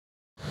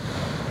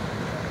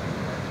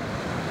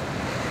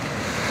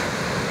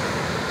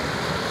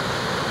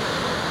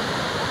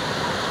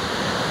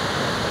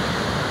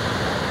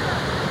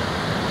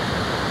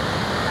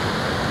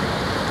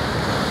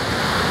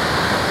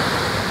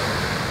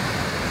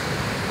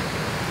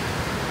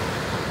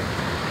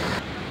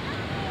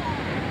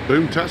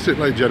Boomtastic,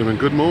 ladies and gentlemen.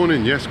 Good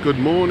morning. Yes, good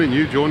morning.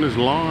 You join us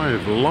live,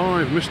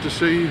 Mr.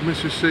 C,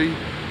 Mrs. C.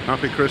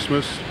 Happy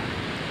Christmas.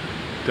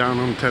 Down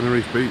on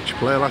Tenerife Beach,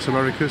 Playa Las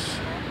Americas.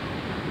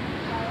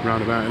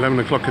 Around about 11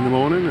 o'clock in the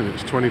morning, and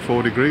it's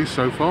 24 degrees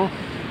so far.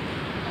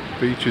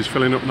 Beach is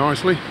filling up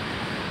nicely.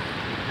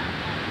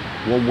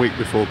 1 week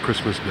before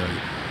Christmas Day.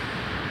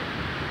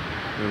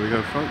 There we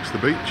go, folks. The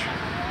beach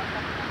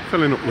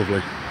filling up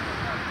lovely.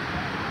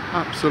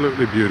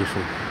 Absolutely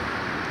beautiful.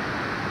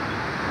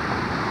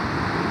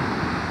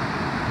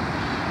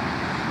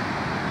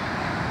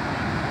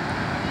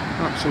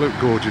 Absolute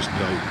gorgeous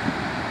day.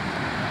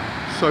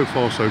 So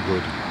far so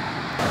good.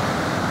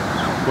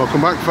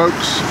 Welcome back,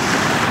 folks.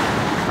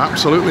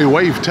 Absolutely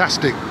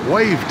wave-tastic.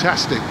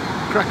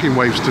 Cracking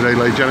waves today,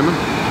 ladies and gentlemen.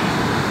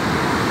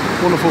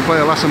 Wonderful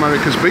Playa Las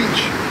Americas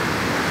beach.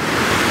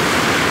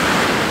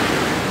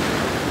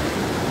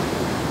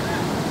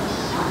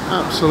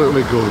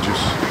 Absolutely gorgeous.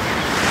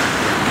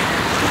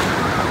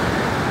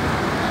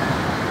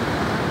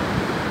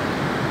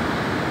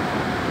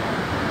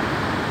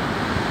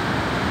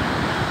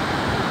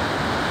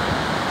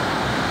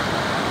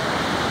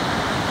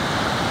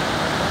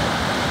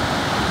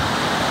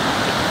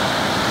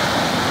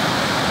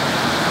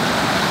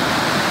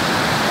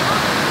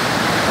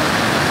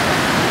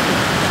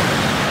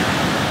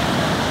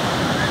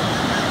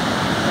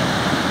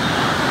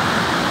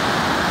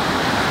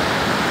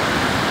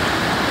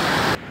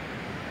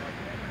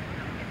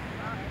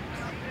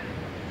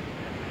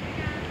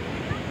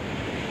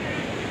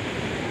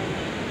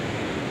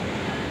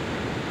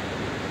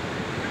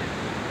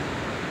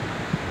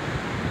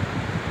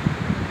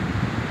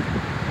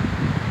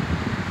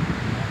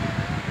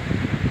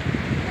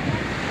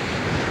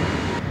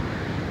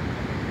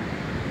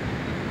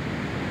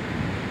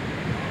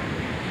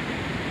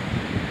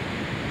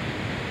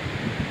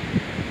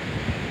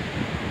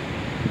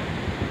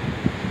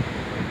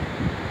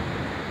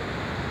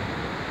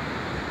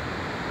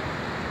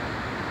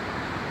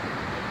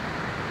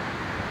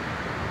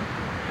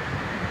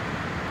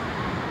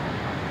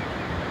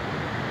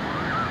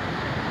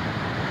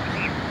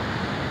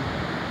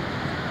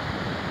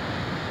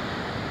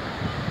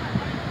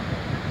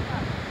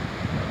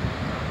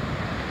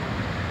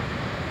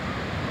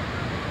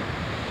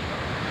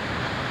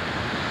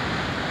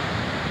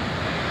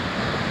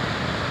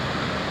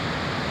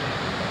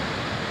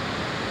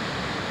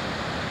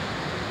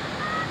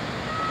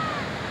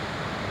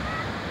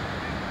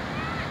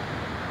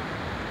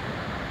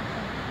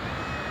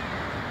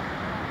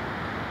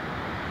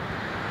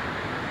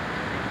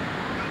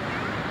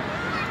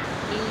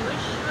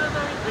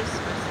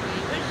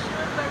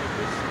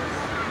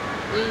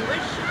 We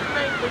wish you a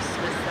Merry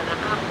Christmas and a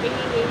Happy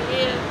New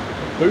Year.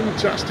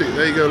 Boomtastic.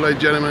 There you go, ladies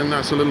and gentlemen.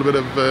 That's a little bit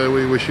of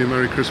we wish you a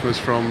Merry Christmas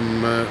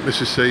from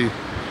Mrs. C,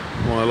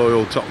 my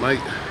loyal top mate.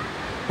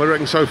 What do you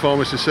reckon so far,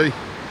 Mrs. C?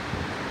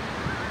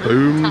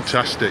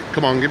 Boomtastic.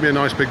 Come on, give me a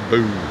nice big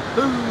boom.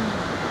 Boom.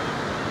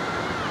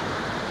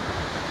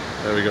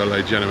 There we go, ladies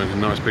and gentlemen. A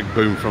nice big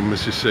boom from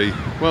Mrs. C.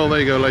 Well, there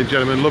you go, ladies and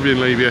gentlemen. Love you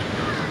and leave you.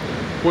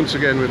 Once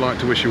again, we'd like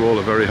to wish you all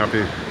a very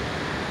happy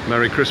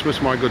Merry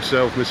Christmas, my good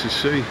self, Mrs.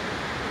 C.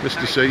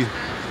 Mr. C.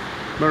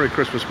 Merry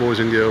Christmas, boys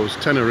and girls.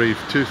 Tenerife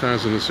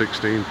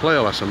 2016,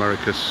 Playa Las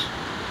Americas.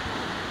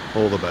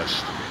 All the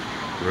best.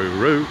 Roo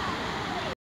roo.